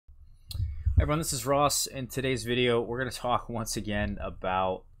Hey everyone, this is Ross. In today's video, we're going to talk once again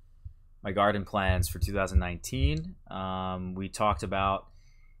about my garden plans for 2019. We talked about,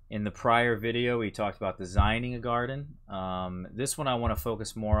 in the prior video, we talked about designing a garden. This one I want to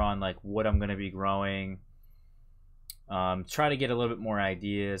focus more on like what I'm going to be growing, try to get a little bit more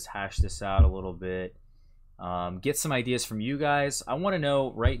ideas, hash this out a little bit, get some ideas from you guys. I want to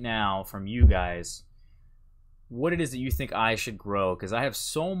know right now from you guys what it is that you think I should grow, because I have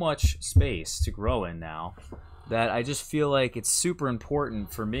so much space to grow in now that I just feel like it's super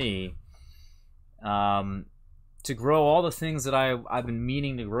important for me to grow all the things that I've been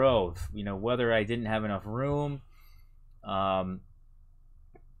meaning to grow. You know, whether I didn't have enough room,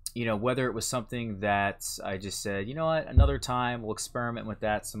 you know, whether it was something that I just said, you know what, another time, we'll experiment with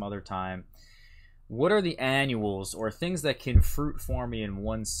that some other time. What are the annuals or things that can fruit for me in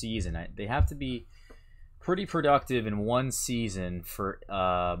one season? They have to be pretty productive in one season for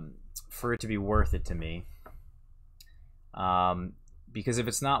it to be worth it to me. Because if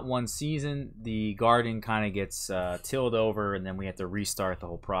it's not one season, the garden kind of gets tilled over, and then we have to restart the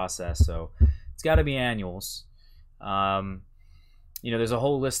whole process. So it's got to be annuals. You know, there's a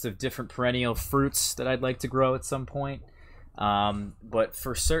whole list of different perennial fruits that I'd like to grow at some point. But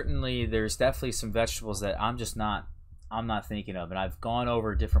for certainly, there's definitely some vegetables that I'm not thinking of. And I've gone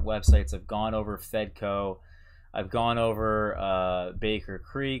over different websites. I've gone over Fedco. I've gone over Baker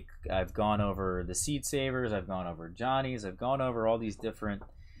Creek. I've gone over the Seed Savers. I've gone over Johnny's. I've gone over all these different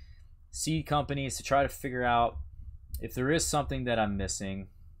seed companies to try to figure out if there is something that I'm missing.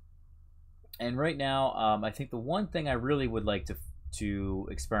 And right now, I think the one thing I really would like to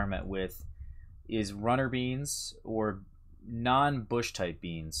experiment with is runner beans or non-bush type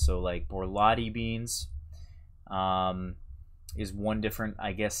beans. So like Borlotti beans. Is one different,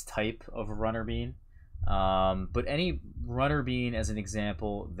 I guess, type of runner bean. But any runner bean, as an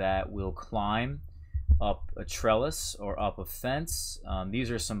example, that will climb up a trellis or up a fence. These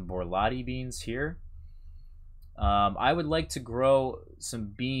are some Borlotti beans here. I would like to grow some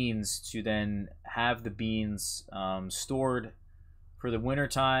beans to then have the beans stored for the winter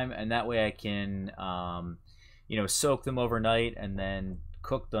time, and that way I can you know, soak them overnight and then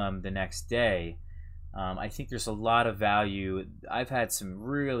cook them the next day. I think there's a lot of value. I've had some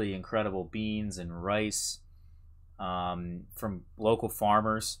really incredible beans and rice from local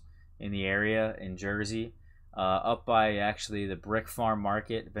farmers in the area in Jersey, up by actually the Brick Farm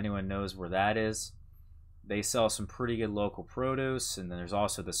Market, if anyone knows where that is. They sell some pretty good local produce. And then there's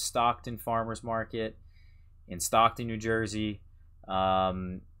also the Stockton Farmers Market in Stockton, New Jersey.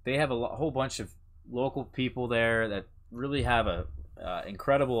 They have a whole bunch of local people there that really have a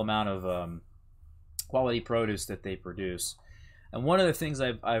incredible amount of quality produce that they produce. And one of the things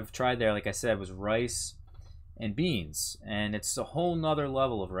I've tried there, like I said, was rice and beans, and it's a whole nother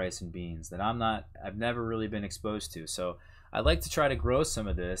level of rice and beans that I've never really been exposed to. So I'd like to try to grow some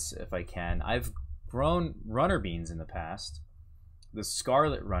of this if I can. I've grown runner beans in the past, the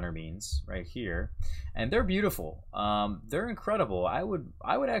scarlet runner beans right here, and they're beautiful. They're incredible. I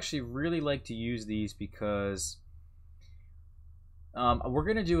would actually really like to use these because we're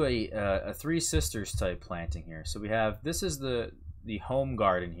gonna do a Three Sisters type planting here. So we have, this is the home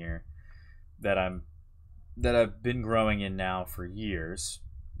garden here that I've been growing in now for years,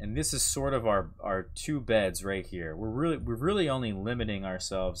 and this is sort of our two beds right here. We're really only limiting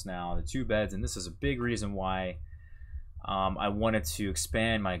ourselves now to two beds, and this is a big reason why I wanted to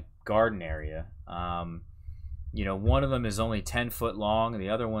expand my garden area. You know, one of them is only 10 foot long, and the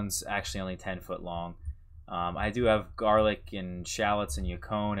other one's actually only 10 foot long. I do have garlic and shallots and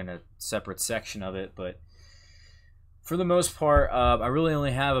yacon in a separate section of it, but for the most part, I really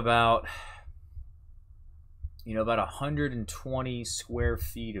only have about 120 square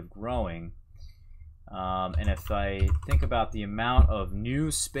feet of growing. And if I think about the amount of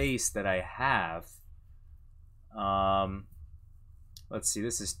new space that I have, let's see,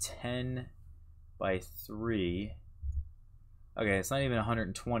 this is 10 by 3. Okay, it's not even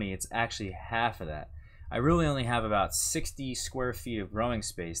 120, it's actually half of that. I really only have about 60 square feet of growing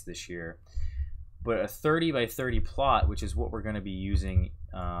space this year, but a 30 by 30 plot, which is what we're going to be using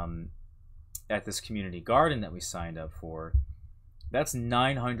at this community garden that we signed up for, that's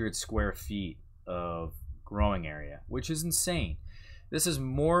 900 square feet of growing area, which is insane. This is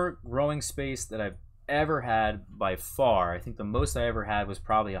more growing space than I've ever had by far. I think the most I ever had was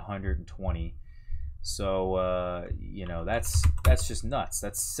probably 120. So you know, that's just nuts.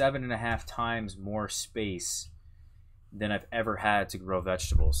 That's 7.5 times more space than I've ever had to grow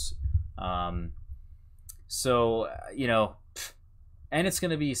vegetables. So you know, and it's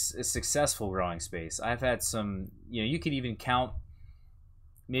going to be a successful growing space. I've had some, you know, you could even count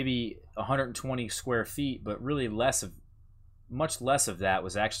maybe 120 square feet, but really much less of that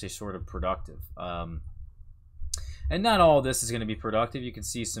was actually sort of productive. And not all of this is going to be productive. You can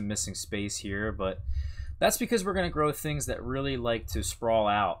see some missing space here, but that's because we're going to grow things that really like to sprawl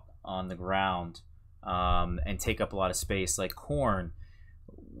out on the ground and take up a lot of space, like corn.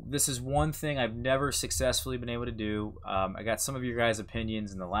 This is one thing I've never successfully been able to do. I got some of your guys'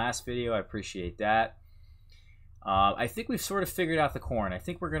 opinions in the last video. I appreciate that. I think we've sort of figured out the corn. I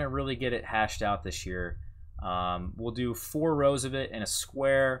think we're going to really get it hashed out this year. We'll do 4 rows of it in a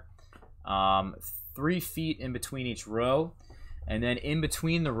square, 3 feet in between each row, and then in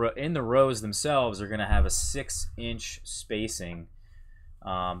between the rows themselves are going to have a 6-inch spacing.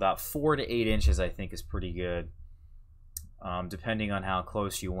 About 4 to 8 inches, I think, is pretty good, depending on how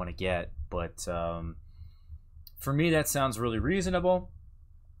close you want to get. But for me, that sounds really reasonable.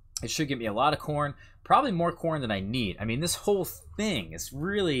 It should give me a lot of corn, probably more corn than I need. I mean, this whole thing is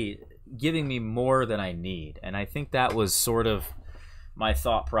really giving me more than I need, and I think that was sort of my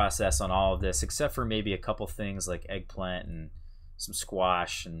thought process on all of this, except for maybe a couple things like eggplant and some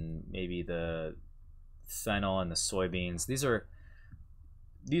squash and maybe the fennel and the soybeans. These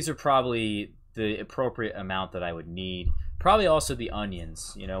are probably the appropriate amount that I would need. Probably also the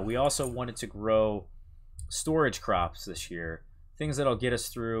onions. You know, we also wanted to grow storage crops this year, things that'll get us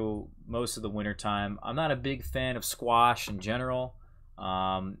through most of the winter time. I'm not a big fan of squash in general.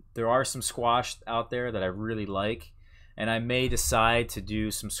 There are some squash out there that I really like, and I may decide to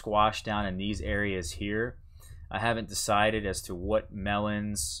do some squash down in these areas here. I haven't decided as to what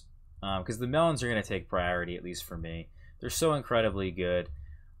melons, because the melons are going to take priority, at least for me. They're so incredibly good.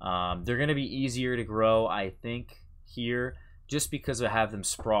 They're going to be easier to grow, I think, here, just because I have them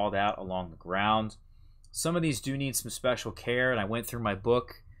sprawled out along the ground. Some of these do need some special care, and I went through my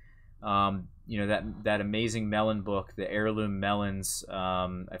book, you know, that amazing melon book, the Heirloom Melons.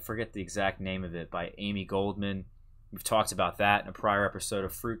 I forget the exact name of it, by Amy Goldman. We've talked about that in a prior episode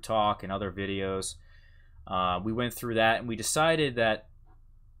of Fruit Talk and other videos. We went through that, and we decided that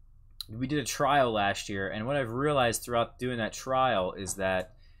we did a trial last year, and what I've realized throughout doing that trial is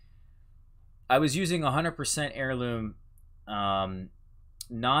that I was using 100% heirloom,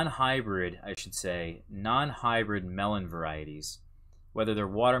 non-hybrid, I should say, non-hybrid melon varieties, whether they're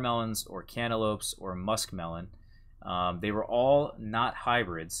watermelons or cantaloupes or muskmelon. They were all not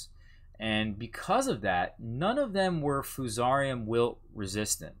hybrids, and because of that, none of them were Fusarium wilt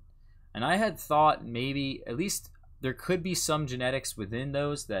resistant. And I had thought maybe at least there could be some genetics within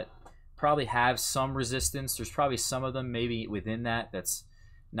those that probably have some resistance. There's probably some of them maybe within that's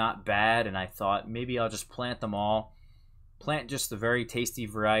not bad, and I thought maybe I'll just plant them all, plant just the very tasty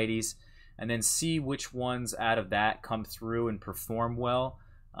varieties, and then see which ones out of that come through and perform well.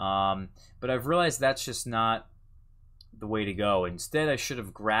 But I've realized that's just not the way to go. Instead, I should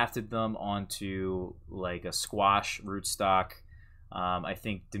have grafted them onto like a squash rootstock. I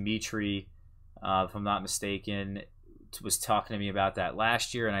think Dimitri, if I'm not mistaken, was talking to me about that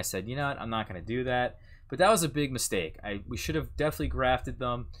last year, and I said, you know what, I'm not going to do that. But that was a big mistake. We should have definitely grafted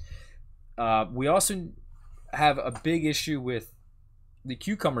them. We also have a big issue with the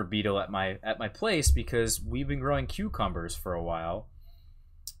cucumber beetle at my place, because we've been growing cucumbers for a while,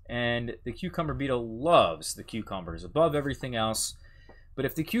 and the cucumber beetle loves the cucumbers above everything else. But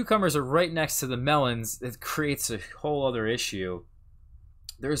if the cucumbers are right next to the melons, it creates a whole other issue.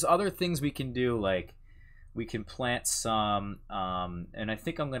 There's other things we can do, like we can plant some, and I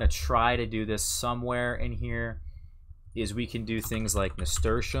think I'm going to try to do this somewhere in here, is we can do things like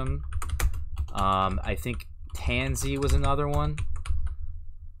nasturtium. I think tansy was another one.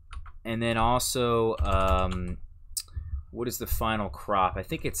 And then also, what is the final crop? I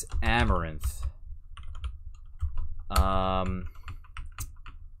think it's amaranth.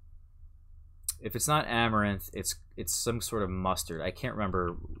 If it's not amaranth, it's some sort of mustard. I can't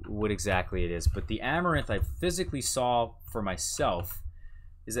remember what exactly it is, but the amaranth I physically saw for myself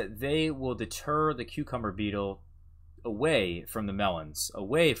is that they will deter the cucumber beetle away from the melons,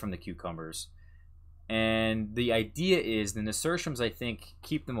 away from the cucumbers. And the idea is the nasturtiums, I think,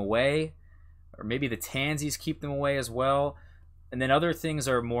 keep them away, or maybe the tansies keep them away as well. And then other things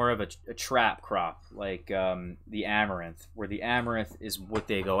are more of a trap crop, like the amaranth, where the amaranth is what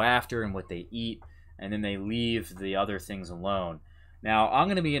they go after and what they eat, and then they leave the other things alone. Now, I'm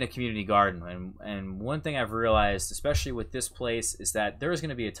going to be in a community garden, and one thing I've realized, especially with this place, is that there's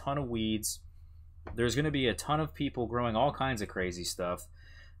going to be a ton of weeds. There's going to be a ton of people growing all kinds of crazy stuff.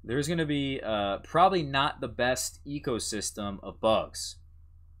 There's going to be probably not the best ecosystem of bugs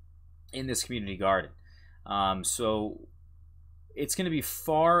in this community garden. So it's going to be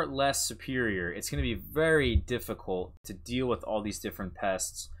far less superior. It's going to be very difficult to deal with all these different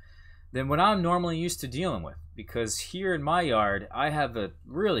pests than what I'm normally used to dealing with. Because here in my yard, I have a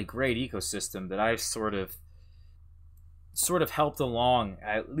really great ecosystem that I've sort of helped along.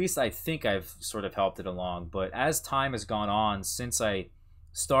 At least I think I've sort of helped it along. But as time has gone on since I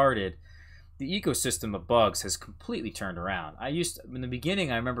started, the ecosystem of bugs has completely turned around. In the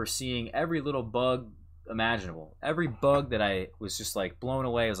beginning, I remember seeing every little bug imaginable. Every bug that I was just like blown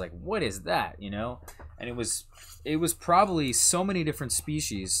away. I was like, what is that? You know? And it was probably so many different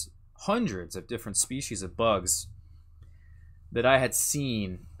species, hundreds of different species of bugs that I had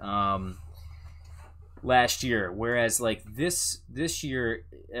seen last year. Whereas like this year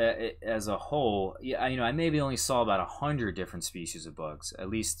as a whole, yeah, you know, I maybe only saw about 100 different species of bugs, at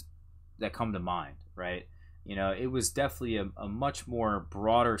least that come to mind, right? You know, it was definitely a much more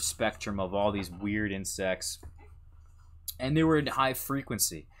broader spectrum of all these weird insects, and they were in high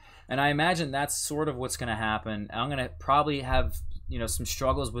frequency. And I imagine that's sort of what's going to happen. I'm going to probably have, you know, some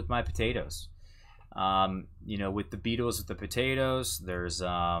struggles with my potatoes. You know, with the beetles with the potatoes, there's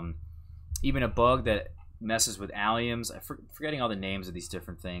even a bug that messes with alliums. I'm forgetting all the names of these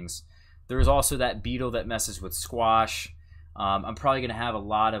different things. There's also that beetle that messes with squash. I'm probably going to have a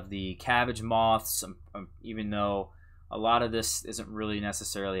lot of the cabbage moths, even though a lot of this isn't really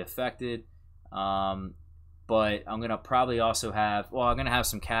necessarily affected. But I'm going to probably also have, well, I'm going to have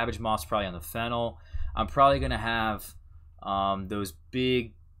some cabbage moths probably on the fennel. I'm probably going to have those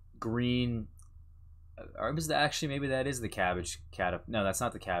big green, or is that actually, maybe that is the cabbage no, that's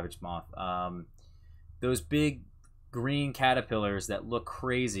not the cabbage moth. Those big green caterpillars that look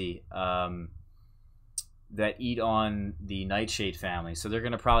crazy, that eat on the nightshade family. So they're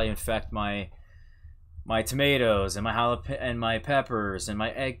going to probably infect my tomatoes and my peppers and my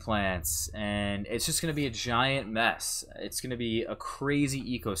eggplants, and it's just going to be a giant mess. It's going to be a crazy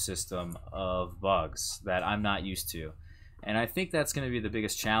ecosystem of bugs that I'm not used to. And I think that's going to be the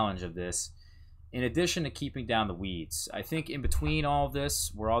biggest challenge of this, in addition to keeping down the weeds. I think in between all of this,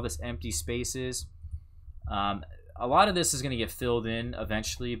 where all this empty space is, a lot of this is going to get filled in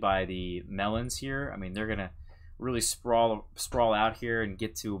eventually by the melons here. I mean, they're going to really sprawl out here and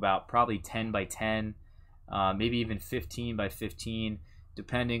get to about probably 10 by 10, maybe even 15 by 15,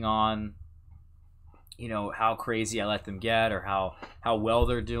 depending on, you know, how crazy I let them get or how well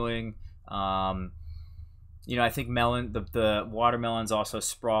they're doing. You know, I think the watermelons also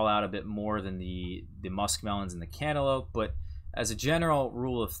sprawl out a bit more than the muskmelons and the cantaloupe. But as a general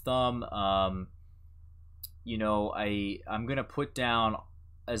rule of thumb, you know, I'm going to put down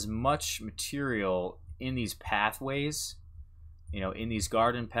as much material in these pathways, you know, in these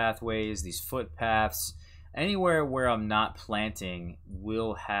garden pathways, these footpaths, anywhere where I'm not planting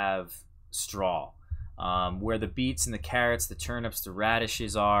will have straw. Where the beets and the carrots, the turnips, the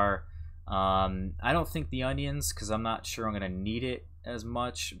radishes are. I don't think the onions, because I'm not sure I'm going to need it as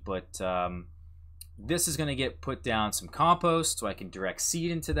much, but this is going to get put down some compost so I can direct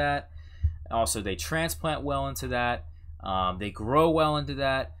seed into that. Also, they transplant well into that. They grow well into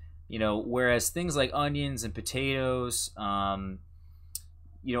that. You know, whereas things like onions and potatoes,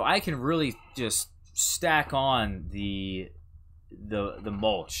 you know, I can really just stack on the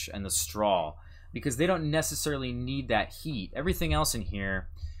mulch and the straw because they don't necessarily need that heat. Everything else in here,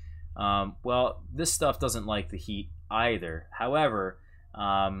 well, this stuff doesn't like the heat either. However,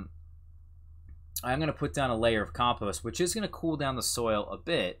 I'm going to put down a layer of compost, which is going to cool down the soil a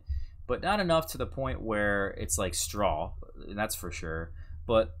bit, but not enough to the point where it's like straw, that's for sure.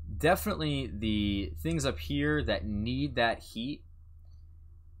 But definitely the things up here that need that heat,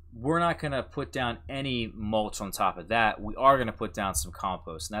 we're not going to put down any mulch on top of that. We are going to put down some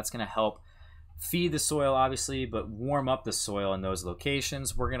compost, and that's going to help feed the soil, obviously, but warm up the soil in those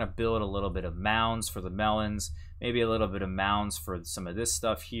locations. We're going to build a little bit of mounds for the melons, maybe a little bit of mounds for some of this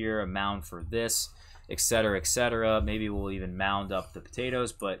stuff here, a mound for this, etc., etc. Maybe we'll even mound up the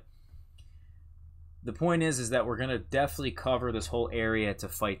potatoes, but the point is that we're going to definitely cover this whole area to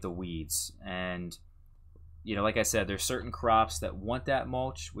fight the weeds. And, you know, like I said, there's certain crops that want that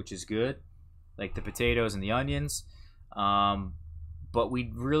mulch, which is good, like the potatoes and the onions. But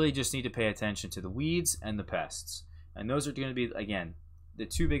we really just need to pay attention to the weeds and the pests. And those are going to be, again, the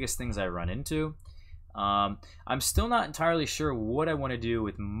two biggest things I run into. I'm still not entirely sure what I want to do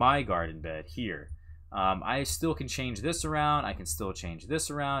with my garden bed here. I still can change this around. I can still change this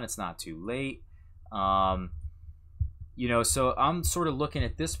around. It's not too late. You know, so I'm sort of looking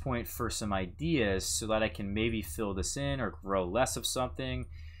at this point for some ideas so that I can maybe fill this in or grow less of something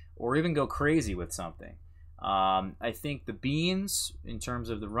or even go crazy with something. I think the beans, in terms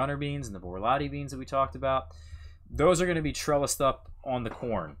of the runner beans and the borlotti beans that we talked about, those are going to be trellised up on the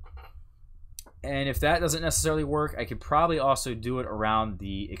corn. And if that doesn't necessarily work, I could probably also do it around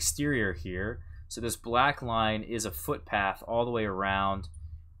the exterior here. So this black line is a footpath all the way around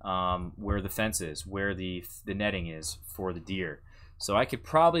where the fence is, where the netting is for the deer. So I could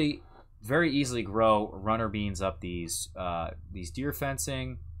probably very easily grow runner beans up these deer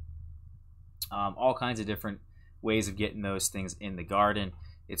fencing, all kinds of different ways of getting those things in the garden.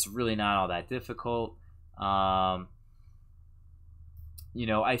 It's really not all that difficult. You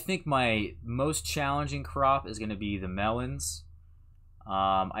know, I think my most challenging crop is going to be the melons.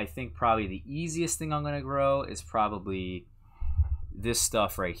 I think probably the easiest thing I'm going to grow is probably this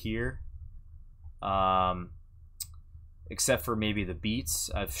stuff right here. Except for maybe the beets.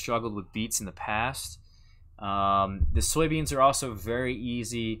 I've struggled with beets in the past. The soybeans are also very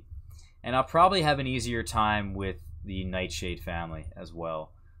easy. And I'll probably have an easier time with the nightshade family as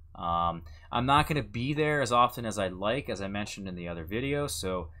well. I'm not going to be there as often as I'd like, as I mentioned in the other video,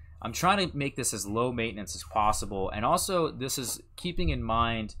 so I'm trying to make this as low maintenance as possible. And also, this is keeping in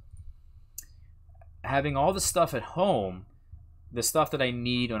mind having all the stuff at home, the stuff that I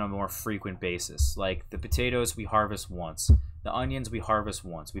need on a more frequent basis. Like the potatoes, we harvest once. The onions, we harvest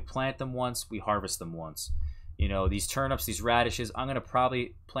once. We plant them once, we harvest them once. You know, these turnips, these radishes, I'm going to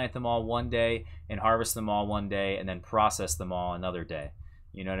probably plant them all one day and harvest them all one day and then process them all another day.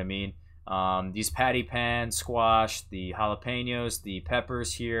 You know what I mean? These patty pan, squash, the jalapenos, the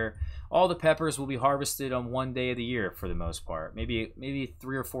peppers here, all the peppers will be harvested on one day of the year for the most part. Maybe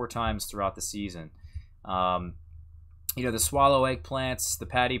 3 or 4 times throughout the season. You know, the swallow eggplants, the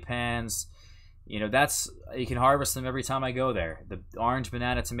patty pans, you know, you can harvest them every time I go there. The orange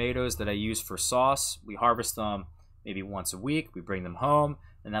banana tomatoes that I use for sauce, we harvest them maybe once a week. We bring them home,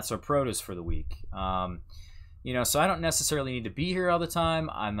 and that's our produce for the week. You know, so I don't necessarily need to be here all the time.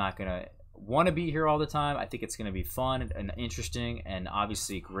 I'm not going to want to be here all the time. I think it's going to be fun and interesting and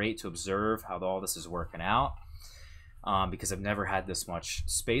obviously great to observe how all this is working out because I've never had this much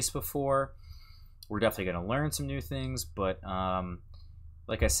space before. We're definitely going to learn some new things, but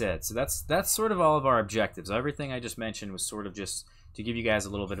like I said, so that's sort of all of our objectives. Everything I just mentioned was sort of just to give you guys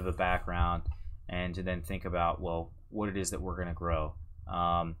a little bit of a background and to then think about, well, what it is that we're going to grow.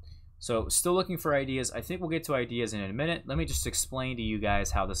 So still looking for ideas. I think we'll get to ideas in a minute. Let me just explain to you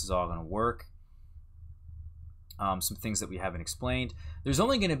guys how this is all going to work. Some things that we haven't explained. There's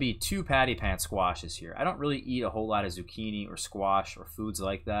only going to be 2 patty pan squashes here. I don't really eat a whole lot of zucchini or squash or foods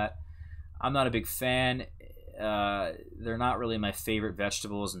like that. I'm not a big fan. They're not really my favorite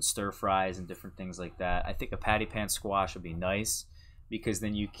vegetables and stir fries and different things like that. I think a patty pan squash would be nice because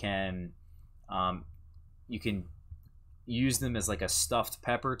then you can use them as like a stuffed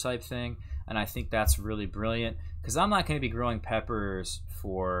pepper type thing, and I think that's really brilliant because I'm not going to be growing peppers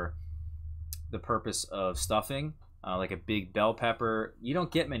for the purpose of stuffing, like a big bell pepper. You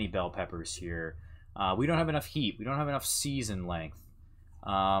don't get many bell peppers here. We don't have enough heat. We don't have enough season length.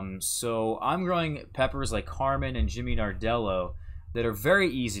 So I'm growing peppers like Carmen and Jimmy Nardello that are very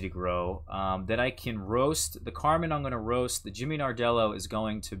easy to grow, that I can roast. The Carmen I'm going to roast. The Jimmy Nardello is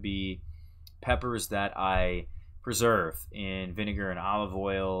going to be peppers that I preserve in vinegar and olive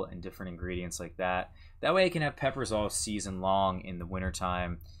oil and different ingredients like that. That way I can have peppers all season long in the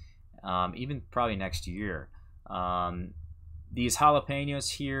wintertime, even probably next year. These jalapenos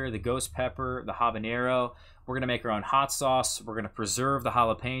here, the ghost pepper, the habanero, we're going to make our own hot sauce. We're going to preserve the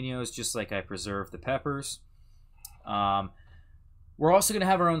jalapenos just like I preserve the peppers. We're also going to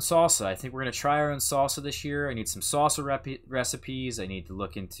have our own salsa. I think we're going to try our own salsa this year. I need some salsa recipes. I need to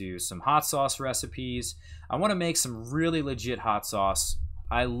look into some hot sauce recipes. I want to make some really legit hot sauce.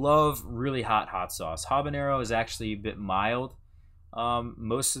 I love really hot sauce. Habanero is actually a bit mild.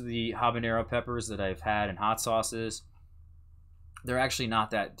 Most of the habanero peppers that I've had in hot sauces, they're actually not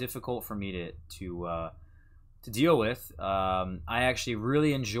that difficult for me to deal with. I actually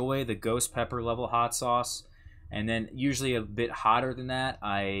really enjoy the ghost pepper level hot sauce. And then usually a bit hotter than that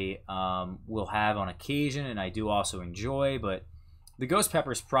I will have on occasion, and I do also enjoy. But the ghost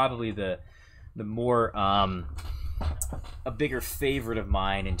pepper is probably the more a bigger favorite of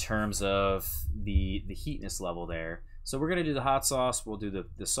mine in terms of the heatness level there. So we're gonna do the hot sauce. We'll do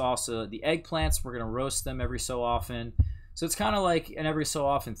the salsa. The eggplants, we're gonna roast them every so often. So it's kind of like an every so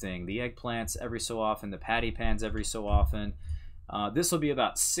often thing. The eggplants every so often. The patty pans every so often. This will be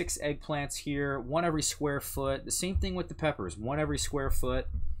about 6 eggplants here, 1 every square foot. The same thing with the peppers, 1 every square foot.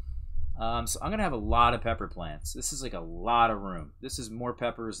 So I'm gonna have a lot of pepper plants. This is like a lot of room. This is more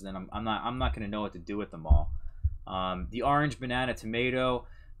peppers than I'm not gonna know what to do with them all. The orange banana tomato,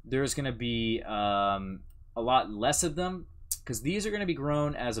 there's gonna be a lot less of them because these are gonna be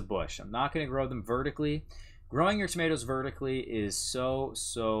grown as a bush. I'm not gonna grow them vertically. Growing your tomatoes vertically is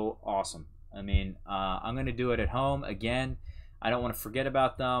so awesome. I mean, I'm going to do it at home. Again, I don't want to forget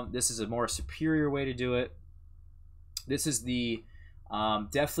about them. This is a more superior way to do it. This is the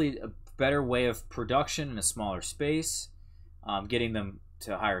definitely a better way of production in a smaller space, getting them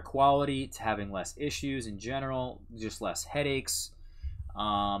to higher quality, to having less issues in general, just less headaches.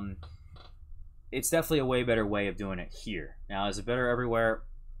 It's definitely a way better way of doing it here. Now, is it better everywhere?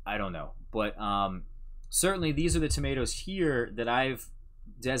 I don't know. But certainly these are the tomatoes here that I've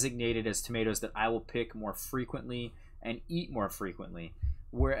designated as tomatoes that I will pick more frequently and eat more frequently.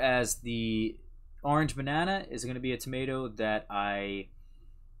 Whereas the orange banana is going to be a tomato that I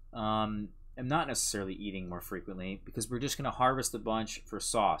am not necessarily eating more frequently, because we're just going to harvest a bunch for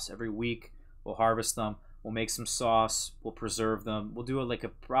sauce. Every week we'll harvest them. We'll make some sauce. We'll preserve them. We'll do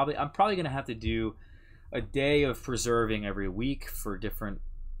I'm probably going to have to do a day of preserving every week for different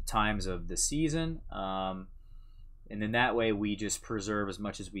times of the season, and then that way we just preserve as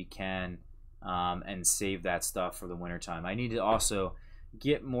much as we can, and save that stuff for the wintertime. I need to also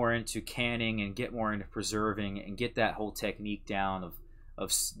get more into canning and get more into preserving and get that whole technique down of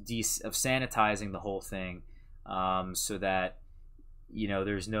sanitizing the whole thing, so that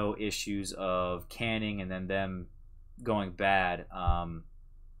there's no issues of canning and then them going bad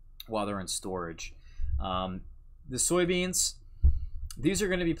while they're in storage. The soybeans, these are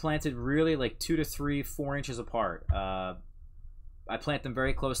going to be planted really like 2 to 3, 4 inches apart. I plant them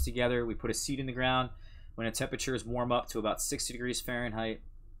very close together. We put a seed in the ground. When the temperatures warm up to about 60 degrees Fahrenheit,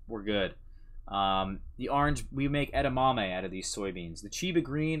 we're good. The orange, we make edamame out of these soybeans. The Chiba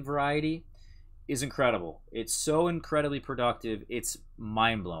Green variety is incredible. It's so incredibly productive. It's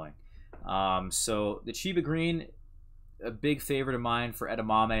mind-blowing. So the Chiba Green, a big favorite of mine for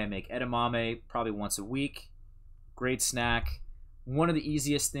edamame. I make edamame probably once a week. Great snack. One of the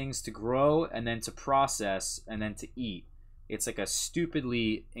easiest things to grow and then to process and then to eat. It's like a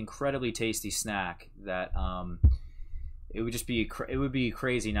stupidly, incredibly tasty snack that it would be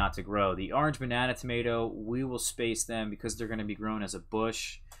crazy not to grow. The orange banana tomato, we will space them because they're going to be grown as a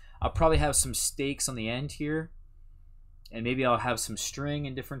bush. I'll probably have some stakes on the end here, and maybe I'll have some string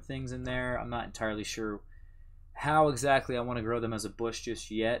and different things in there. I'm not entirely sure how exactly I want to grow them as a bush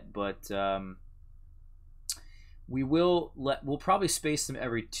just yet, but we'll probably space them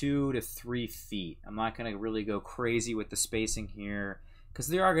every 2 to 3 feet. I'm not going to really go crazy with the spacing here because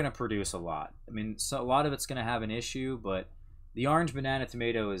they are going to produce a lot. I mean, so a lot of it's going to have an issue, but the orange banana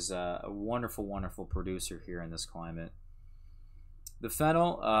tomato is a wonderful, wonderful producer here in this climate. The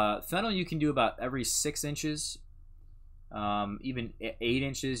fennel you can do about every 6 inches, even 8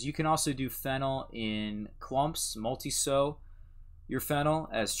 inches. You can also do fennel in clumps, multi-sow your fennel,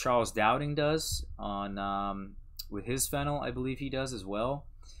 as Charles Dowding does on with his fennel, I believe he does as well.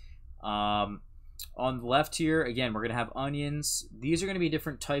 On the left here, again, we're going to have onions. These are going to be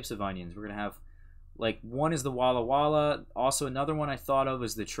different types of onions. We're going to have, like, one is the Walla Walla. Also, another one I thought of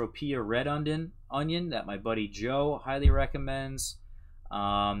is the Tropea red onion that my buddy Joe highly recommends.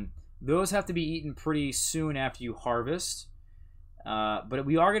 Those have to be eaten pretty soon after you harvest. But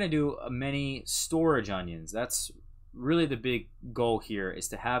we are going to do many storage onions. That's really the big goal here, is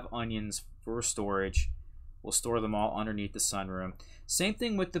to have onions for storage. We'll store them all underneath the sunroom. Same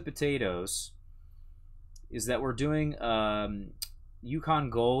thing with the potatoes, is that we're doing Yukon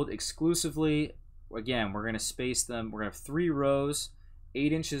Gold exclusively. Again, we're going to space them. We're going to have 3 rows,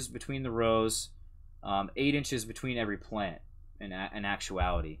 8 inches between the rows, 8 inches between every plant in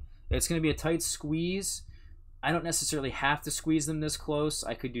actuality. It's going to be a tight squeeze. I don't necessarily have to squeeze them this close.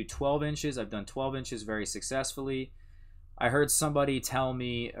 I could do 12 inches. I've done 12 inches very successfully. I heard somebody tell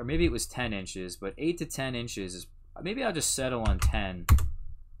me, or maybe it was 10 inches, but 8 to 10 inches is, maybe I'll just settle on 10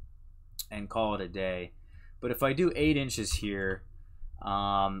 and call it a day. But if I do 8 inches here,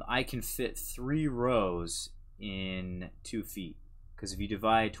 I can fit 3 rows in 2 feet. Because if you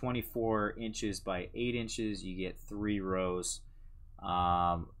divide 24 inches by 8 inches, you get 3 rows.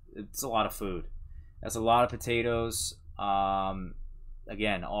 It's a lot of food. That's a lot of potatoes.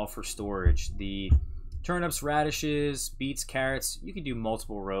 Again, all for storage. The turnips, radishes, beets, carrots, you can do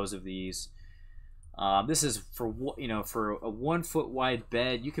multiple rows of these. This is for for a 1 foot wide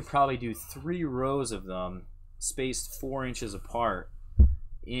bed. You could probably do 3 rows of them, spaced 4 inches apart,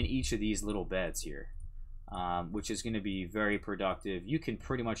 in each of these little beds here, which is going to be very productive. You can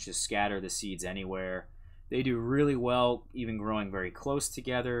pretty much just scatter the seeds anywhere. They do really well, even growing very close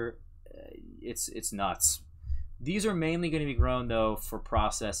together. It's nuts. These are mainly going to be grown, though, for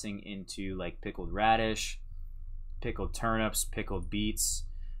processing into, like, pickled radish, pickled turnips, pickled beets.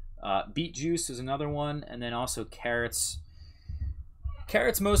 Beet juice is another one, and then also carrots.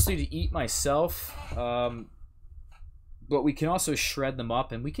 Carrots mostly to eat myself. but we can also shred them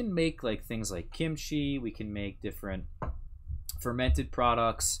up, and we can make like things like kimchi. We can make different fermented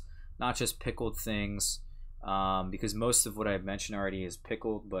products, not just pickled things, because most of what I've mentioned already is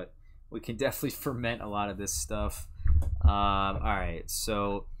pickled, but we can definitely ferment a lot of this stuff. All right,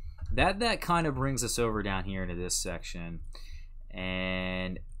 so that kind of brings us over down here into this section.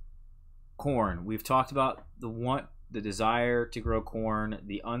 And corn, we've talked about the desire to grow corn,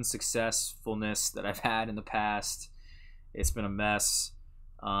 the unsuccessfulness that I've had in the past. It's been a mess.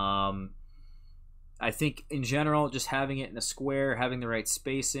 I think in general, just having it in a square, having the right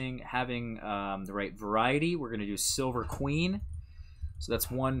spacing, having the right variety. We're going to do Silver Queen. So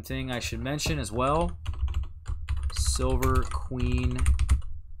that's one thing I should mention as well. Silver Queen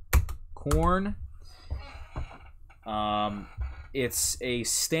corn. It's a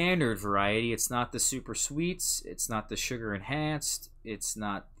standard variety. It's not the super sweets. It's not the sugar enhanced. It's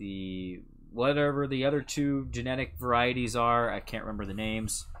not the whatever the other two genetic varieties are. I can't remember the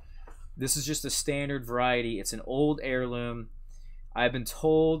names. This is just a standard variety. It's an old heirloom. I've been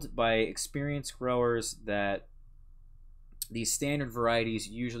told by experienced growers that these standard varieties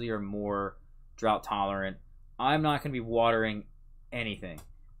usually are more drought tolerant. I'm not going to be watering anything.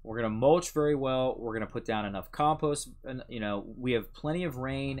 We're going to mulch very well. We're going to put down enough compost. And, we have plenty of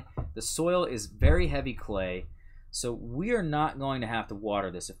rain. The soil is very heavy clay. So we are not going to have to water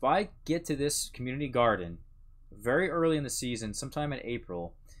this. If I get to this community garden very early in the season, sometime in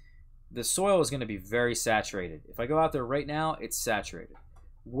April, the soil is going to be very saturated. If I go out there right now, it's saturated.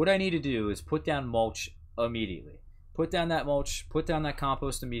 What I need to do is put down mulch immediately. Put down that mulch, put down that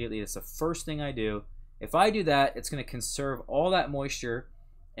compost immediately. That's the first thing I do. If I do that, it's going to conserve all that moisture,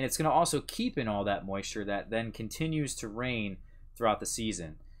 and it's going to also keep in all that moisture that then continues to rain throughout the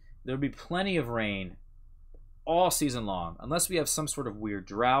season. There'll be plenty of rain all season long, unless we have some sort of weird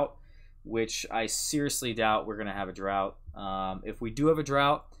drought, which I seriously doubt we're going to have a drought. If we do have a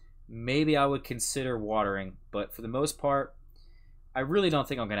drought, maybe I would consider watering, but for the most part, I really don't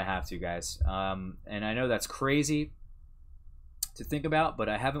think I'm going to have to, guys. And I know that's crazy to think about, but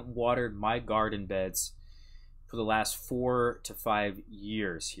I haven't watered my garden beds for the last 4 to 5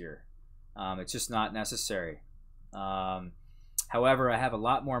 years here. It's just not necessary. However, I have a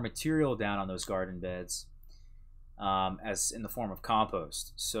lot more material down on those garden beds as in the form of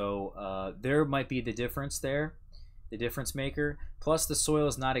compost. So there might be the difference there, the difference maker. Plus the soil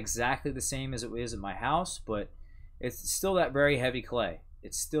is not exactly the same as it is at my house, but it's still that very heavy clay.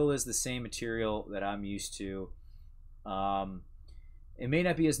 It still is the same material that I'm used to. It may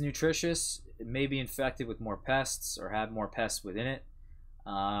not be as nutritious. It may be infected with more pests or have more pests within it.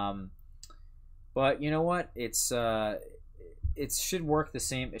 But you know what? It should work the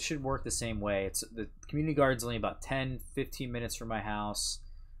same. It should work the same way. The community garden's only about 10-15 minutes from my house.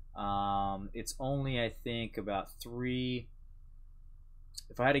 It's only, I think, about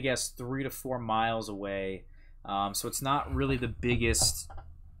if I had to guess, 3 to 4 miles away. So it's not really the biggest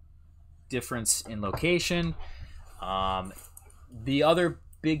difference in location. The other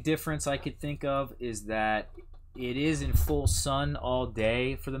big difference I could think of is that it is in full sun all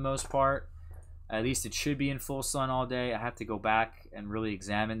day for the most part. At least it should be in full sun all day. I have to go back and really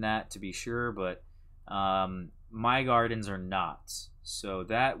examine that to be sure, but my gardens are not. So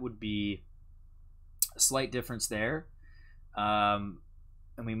that would be a slight difference there. And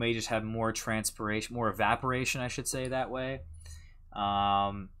we may just have more transpiration, more evaporation, I should say, that way.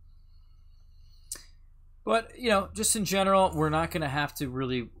 But, just in general, we're not going to have to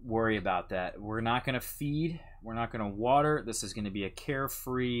really worry about that. We're not going to feed. We're not going to water. This is going to be a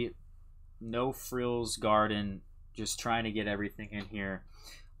carefree, no frills garden, just trying to get everything in here,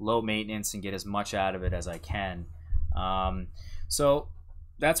 low maintenance, and get as much out of it as I can. So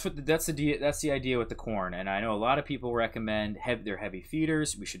that's the idea with the corn. And I know a lot of people recommend they're heavy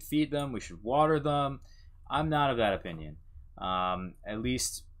feeders. We should feed them. We should water them. I'm not of that opinion. At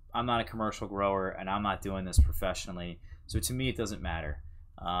least I'm not a commercial grower, and I'm not doing this professionally. So to me, it doesn't matter.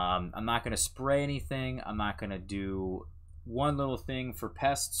 I'm not going to spray anything. I'm not going to do one little thing for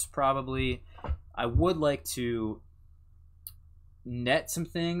pests, probably. I would like to net some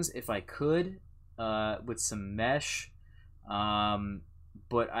things if I could with some mesh.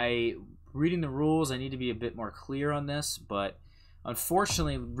 But reading the rules, I need to be a bit more clear on this. But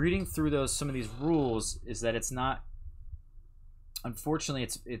unfortunately, reading through some of these rules is that it's not. Unfortunately,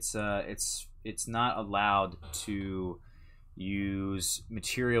 it's not allowed to use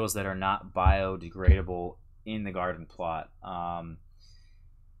materials that are not biodegradable in the garden plot.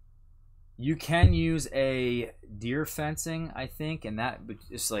 You can use a deer fencing, I think, and that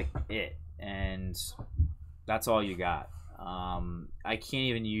is like it, and that's all you got. I can't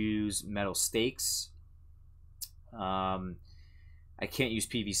even use metal stakes. I can't use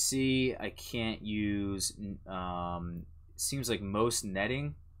PVC. I can't use, seems like most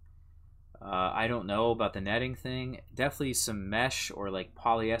netting. I don't know about the netting thing. Definitely some mesh or like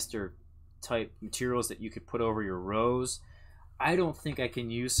polyester type materials that you could put over your rows. I don't think I can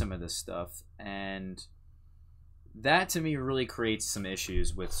use some of this stuff. And that to me really creates some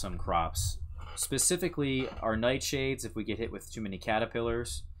issues with some crops. Specifically our nightshades if we get hit with too many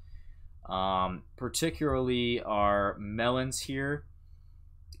caterpillars. Particularly our melons here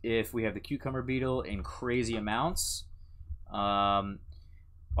if we have the cucumber beetle in crazy amounts.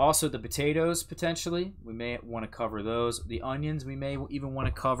 Also the potatoes potentially, we may want to cover those. The onions we may even want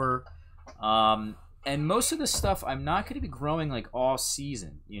to cover. And most of the stuff I'm not going to be growing like all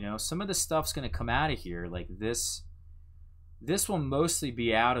season. You know, some of the stuff's going to come out of here like this. This will mostly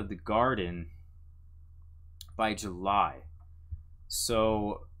be out of the garden by July.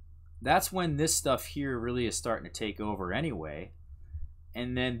 So that's when this stuff here really is starting to take over anyway.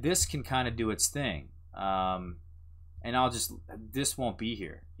 And then this can kind of do its thing. And this won't be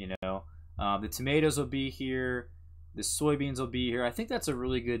here, you know. The tomatoes will be here. The soybeans will be here. I think that's a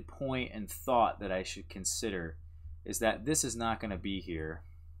really good point and thought that I should consider, is that this is not going to be here.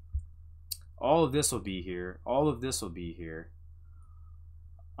 All of this will be here. All of this will be here.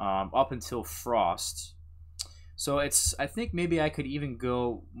 Up until frost. So I think maybe I could even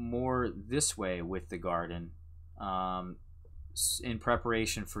go more this way with the garden. In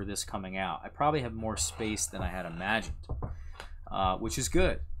preparation for this coming out. I probably have more space than I had imagined, which is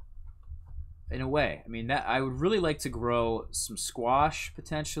good in a way. I mean, that I would really like to grow some squash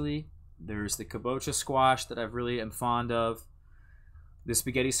potentially. There's the kabocha squash that I really am fond of. The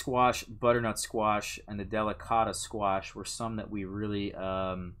spaghetti squash, butternut squash, and the delicata squash were some that we really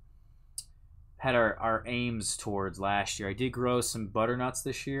had our aims towards last year. I did grow some butternuts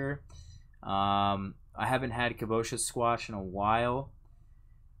this year. I haven't had kabocha squash in a while.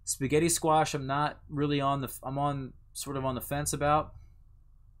 Spaghetti squash, I'm not really I'm sort of on the fence about,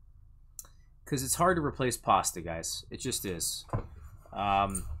 because it's hard to replace pasta, guys. It just is.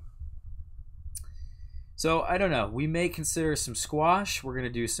 So I don't know. We may consider some squash. We're gonna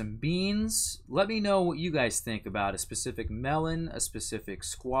do some beans. Let me know what you guys think about a specific melon, a specific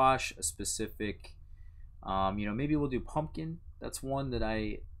squash, a specific, you know, maybe we'll do pumpkin. That's one that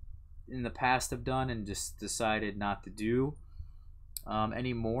I in the past have done and just decided not to do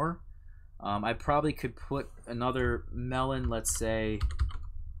anymore. I probably could put another melon, let's say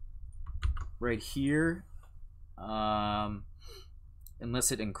right here, unless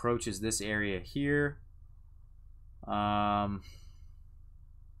it encroaches this area here.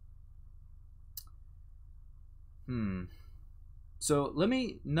 So let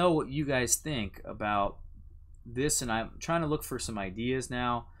me know what you guys think about this, and I'm trying to look for some ideas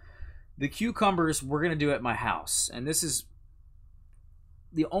now. The cucumbers we're going to do at my house. And this is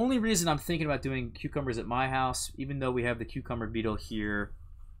the only reason I'm thinking about doing cucumbers at my house, even though we have the cucumber beetle here.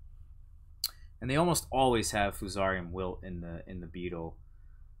 And they almost always have Fusarium wilt in the beetle.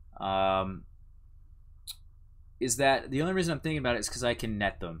 Is that the only reason I'm thinking about it is because I can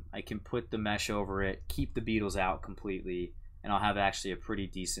net them. I can put the mesh over it, keep the beetles out completely, and I'll have actually a pretty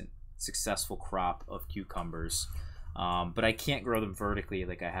decent, successful crop of cucumbers. But I can't grow them vertically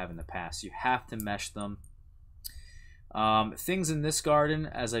like I have in the past. You have to mesh them. Things in this garden,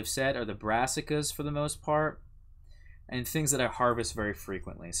 as I've said, are the brassicas for the most part, and things that I harvest very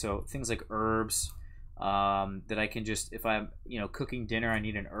frequently. So things like herbs that I can just, if I'm cooking dinner, I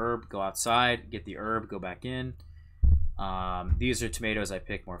need an herb, go outside, get the herb, go back in. These are tomatoes I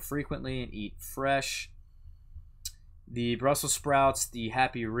pick more frequently and eat fresh. The Brussels sprouts, the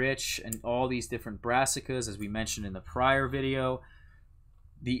Happy Rich, and all these different brassicas, as we mentioned in the prior video.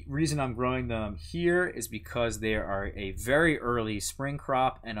 The reason I'm growing them here is because they are a very early spring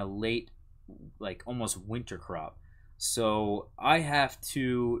crop and a late, like almost winter crop. So I have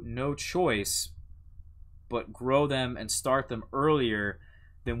no choice but grow them and start them earlier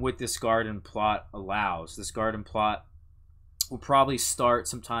than what this garden plot allows. This garden plot will probably start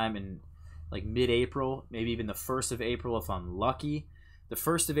sometime in like mid-April, maybe even the 1st of April if I'm lucky. The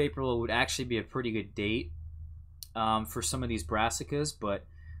 1st of April would actually be a pretty good date for some of these brassicas, but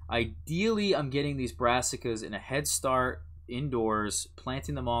ideally I'm getting these brassicas in a head start indoors,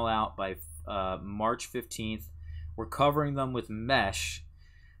 planting them all out by March 15th. We're covering them with mesh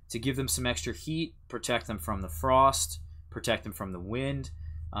to give them some extra heat, protect them from the frost, protect them from the wind.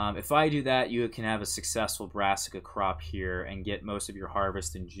 If I do that, you can have a successful brassica crop here and get most of your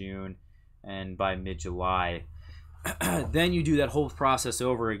harvest in June and by mid-July. Then you do that whole process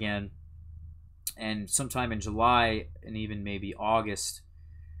over again, and sometime in July and even maybe August,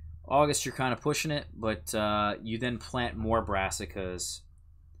 August, you're kind of pushing it, but you then plant more brassicas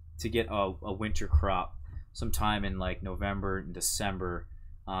to get a winter crop sometime in like November and December,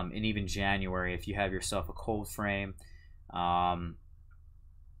 and even January if you have yourself a cold frame.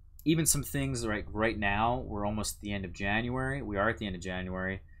 Even some things like right now, we're almost at the end of January. We are at the end of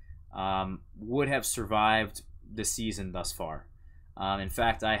January. Would have survived the season thus far. In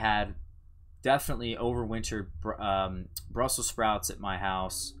fact, I had definitely overwintered Brussels sprouts at my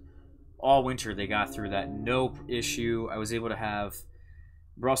house all winter. They got through that, no issue. I was able to have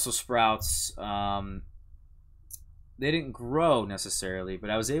Brussels sprouts. They didn't grow necessarily, but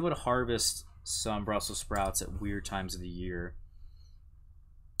I was able to harvest some Brussels sprouts at weird times of the year.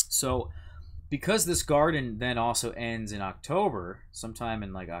 So because this garden then also ends in October, sometime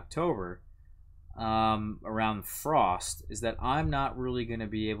in like October, around frost, is that I'm not really going to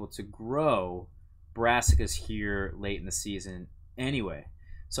be able to grow brassicas here late in the season anyway.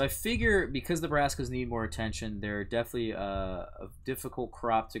 So I figure because the brassicas need more attention, they're definitely a difficult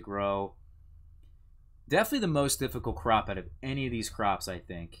crop to grow. Definitely the most difficult crop out of any of these crops, I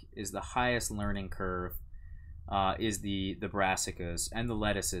think, is the highest learning curve, is the brassicas and the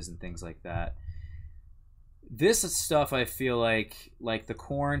lettuces and things like that. This stuff I feel like the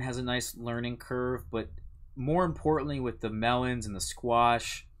corn has a nice learning curve, but more importantly with the melons and the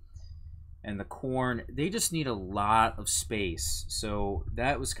squash and the corn, they just need a lot of space. So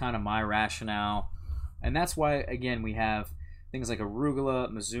that was kind of my rationale. And that's why, again, we have things like arugula,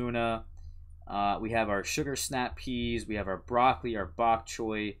 mizuna, we have our sugar snap peas, we have our broccoli, our bok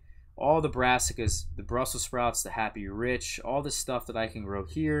choy, all the brassicas, the Brussels sprouts, the Happy Rich, all the stuff that I can grow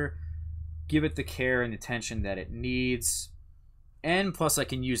here, give it the care and attention that it needs. And plus I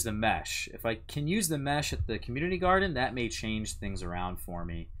can use the mesh. If I can use the mesh at the community garden, that may change things around for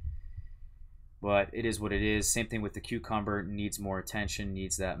me. But it is what it is. Same thing with the cucumber, needs more attention,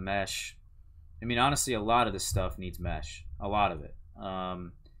 needs that mesh. I mean, honestly, a lot of this stuff needs mesh. A lot of it.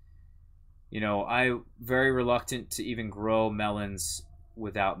 You know, I'm very reluctant to even grow melons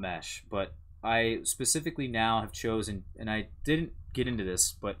without mesh. But I specifically now have chosen, and I didn't get into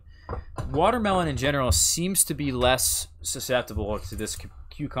this, but watermelon in general seems to be less susceptible to this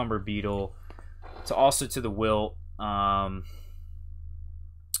cucumber beetle, to the wilt.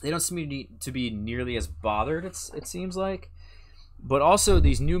 They don't seem to be nearly as bothered, it seems like. But also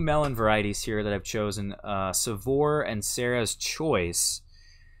these new melon varieties here that I've chosen, Savor and Sarah's Choice,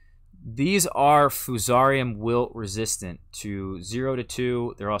 these are Fusarium wilt resistant to 0 to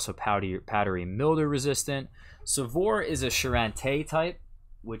 2. They're also powdery mildew resistant. Savor is a Charente type,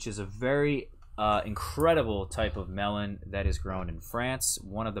 which is a very incredible type of melon that is grown in France.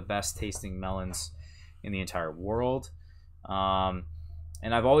 One of the best tasting melons in the entire world.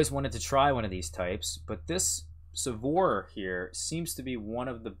 And I've always wanted to try one of these types, but this Savor here seems to be one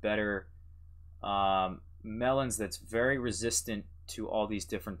of the better melons that's very resistant to all these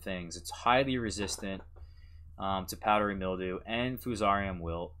different things. It's highly resistant to powdery mildew and Fusarium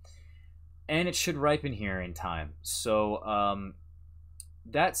wilt, and it should ripen here in time. So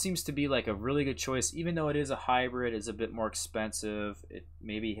that seems to be like a really good choice, even though it is a hybrid, it's a bit more expensive. It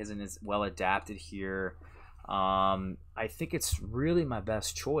maybe isn't as well adapted here. I think it's really my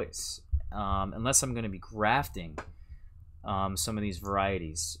best choice, unless I'm going to be grafting some of these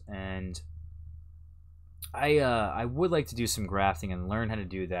varieties. And I would like to do some grafting and learn how to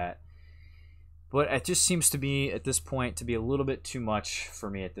do that. But it just seems to be, at this point, to be a little bit too much for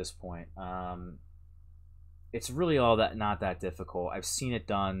me at this point. It's really not that difficult. I've seen it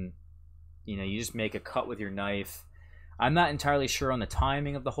done. You know, you just make a cut with your knife. I'm not entirely sure on the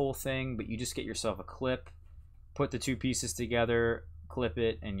timing of the whole thing, but you just get yourself a clip, put the two pieces together, clip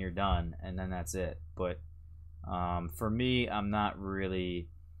it, and you're done. And then that's it. But for me, I'm not really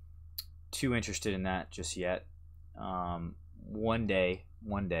too interested in that just yet. One day.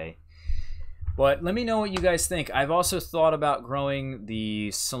 But let me know what you guys think. I've also thought about growing the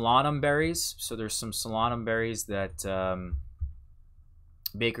solanum berries. So there's some solanum berries that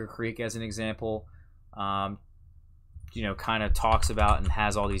Baker Creek, as an example, you know, kind of talks about and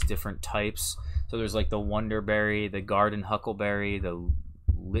has all these different types. So there's like the Wonderberry, the Garden Huckleberry, the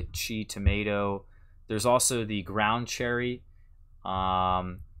Litchi tomato. There's also the ground cherry.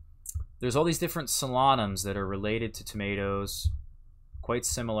 There's all these different solanums that are related to tomatoes, quite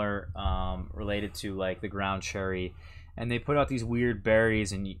similar, related to like the ground cherry. And they put out these weird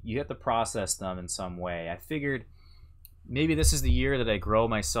berries, and you have to process them in some way. I figured maybe this is the year that I grow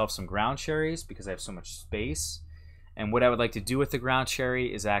myself some ground cherries because I have so much space. And what I would like to do with the ground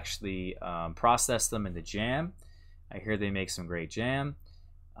cherry is actually process them into jam. I hear they make some great jam.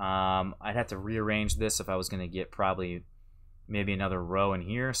 I'd have to rearrange this if I was going to get probably maybe another row in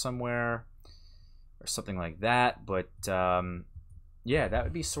here somewhere or something like that. But yeah, that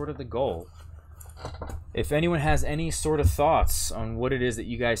would be sort of the goal. If anyone has any sort of thoughts on what it is that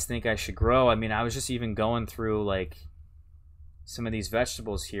you guys think I should grow, I mean, I was just even going through like some of these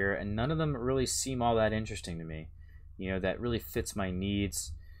vegetables here, and none of them really seem all that interesting to me. You know, that really fits my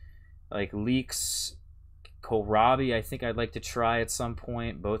needs. Like leeks, kohlrabi, I think I'd like to try at some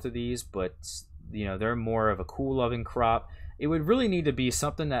point, both of these, but you know, they're more of a cool loving crop. It would really need to be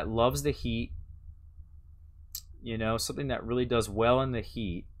something that loves the heat, you know, something that really does well in the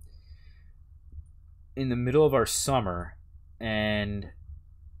heat in the middle of our summer, and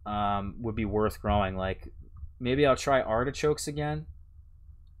would be worth growing. Like maybe I'll try artichokes again,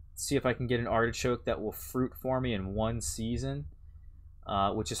 see if I can get an artichoke that will fruit for me in one season,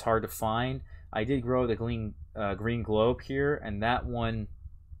 which is hard to find. I did grow the green globe here, and that one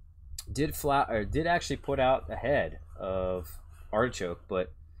did actually put out a head of artichoke,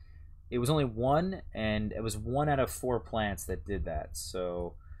 but it was only one, and it was 1 out of 4 plants that did that.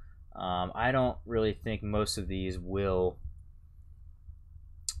 So I don't really think most of these will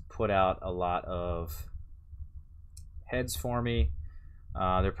put out a lot of heads for me.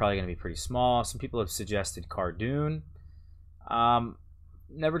 They're probably going to be pretty small. Some people have suggested cardoon.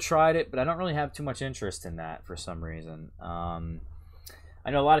 Never tried it, but I don't really have too much interest in that for some reason. I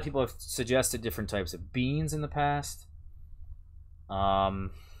know a lot of people have suggested different types of beans in the past.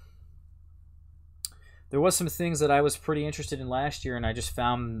 There was some things that I was pretty interested in last year, and I just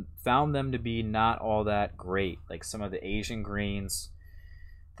found them to be not all that great. Like some of the Asian greens,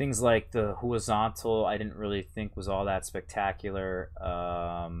 things like the horizontal, I didn't really think was all that spectacular.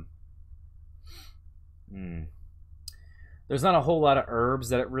 There's not a whole lot of herbs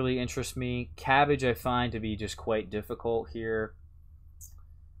that really interest me. Cabbage I find to be just quite difficult here.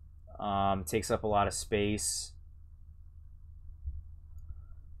 Takes up a lot of space.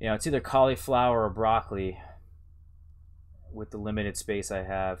 You know, it's either cauliflower or broccoli with the limited space I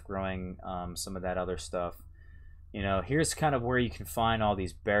have growing some of that other stuff. You know, here's kind of where you can find all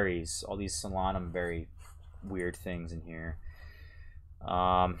these berries, all these solanum berry weird things in here.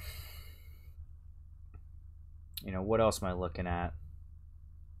 You know, what else am I looking at?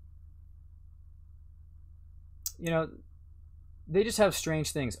 You know, they just have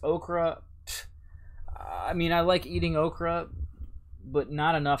strange things. Okra, I mean, I like eating okra, but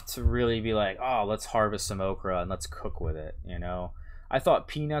not enough to really be like, oh, let's harvest some okra and let's cook with it, you know. I thought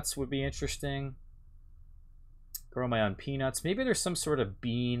peanuts would be interesting. Grow my own peanuts. Maybe there's some sort of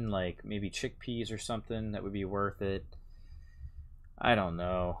bean, like maybe chickpeas or something that would be worth it. I don't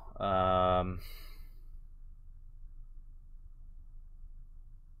know.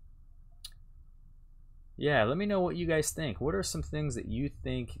 Yeah, let me know what you guys think. What are some things that you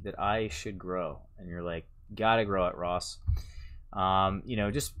think that I should grow? And you're like, gotta grow it, Ross. You know,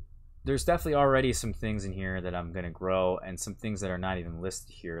 just there's definitely already some things in here that I'm gonna grow, and some things that are not even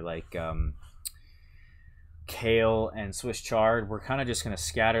listed here, like kale and Swiss chard. We're kind of just gonna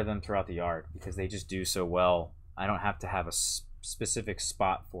scatter them throughout the yard because they just do so well. I don't have to have a specific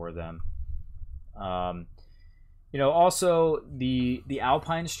spot for them. You know, also the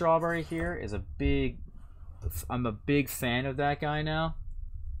alpine strawberry here is I'm a big fan of that guy now.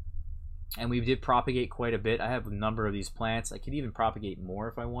 And we did propagate quite a bit. I have a number of these plants. I could even propagate more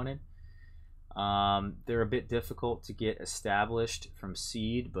if I wanted. They're a bit difficult to get established from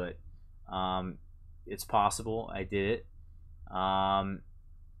seed, but it's possible. I did it.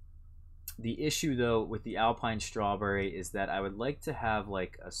 The issue, though, with the alpine strawberry is that I would like to have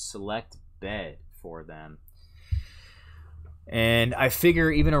like a select bed for them. And I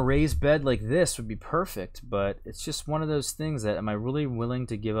figure even a raised bed like this would be perfect, but it's just one of those things that, am I really willing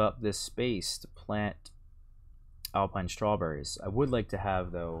to give up this space to plant alpine strawberries? I would like to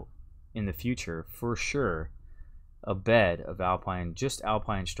have, though, in the future, for sure, a bed of just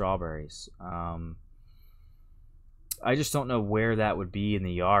alpine strawberries. I just don't know where that would be in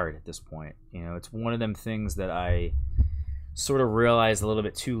the yard at this point. You know, it's one of them things that I sort of realized a little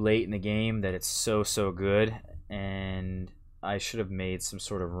bit too late in the game that it's so good, and I should have made some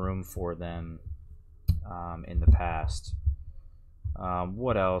sort of room for them in the past.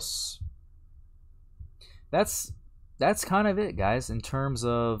 What else? That's kind of it, guys, in terms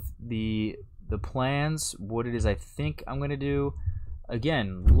of the plans, what it is I think I'm going to do.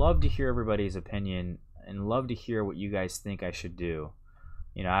 Again, love to hear everybody's opinion and love to hear what you guys think I should do.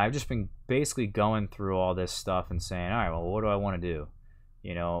 You know, I've just been basically going through all this stuff and saying, all right, well, what do I want to do?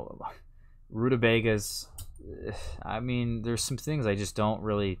 You know, rutabagas, I mean, there's some things I just don't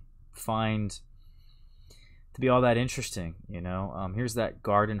really find to be all that interesting, you know. Here's that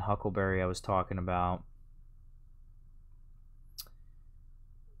garden huckleberry I was talking about.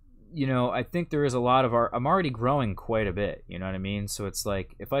 you know, I think there is a lot of I'm already growing quite a bit, you know what I mean? So it's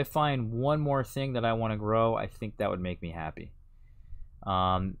like, if I find one more thing that I want to grow, I think that would make me happy.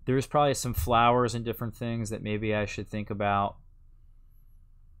 There's probably some flowers and different things that maybe I should think about.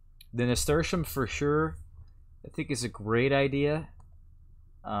 The nasturtium for sure, I think is a great idea.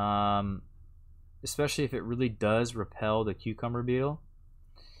 Especially if it really does repel the cucumber beetle.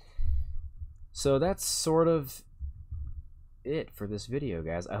 So that's sort of it for this video,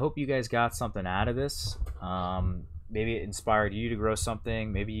 guys. I hope you guys got something out of this. Maybe it inspired you to grow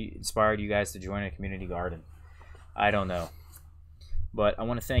something. Maybe it inspired you guys to join a community garden. I don't know. But I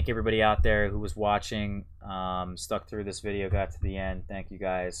want to thank everybody out there who was watching, stuck through this video, got to the end. Thank you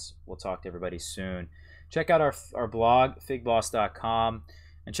guys. We'll talk to everybody soon. Check out our blog, figboss.com,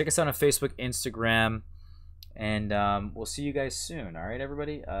 and check us out on Facebook, Instagram, and we'll see you guys soon. All right,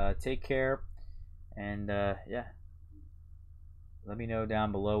 everybody? Take care, and yeah, let me know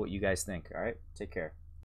down below what you guys think. All right? Take care.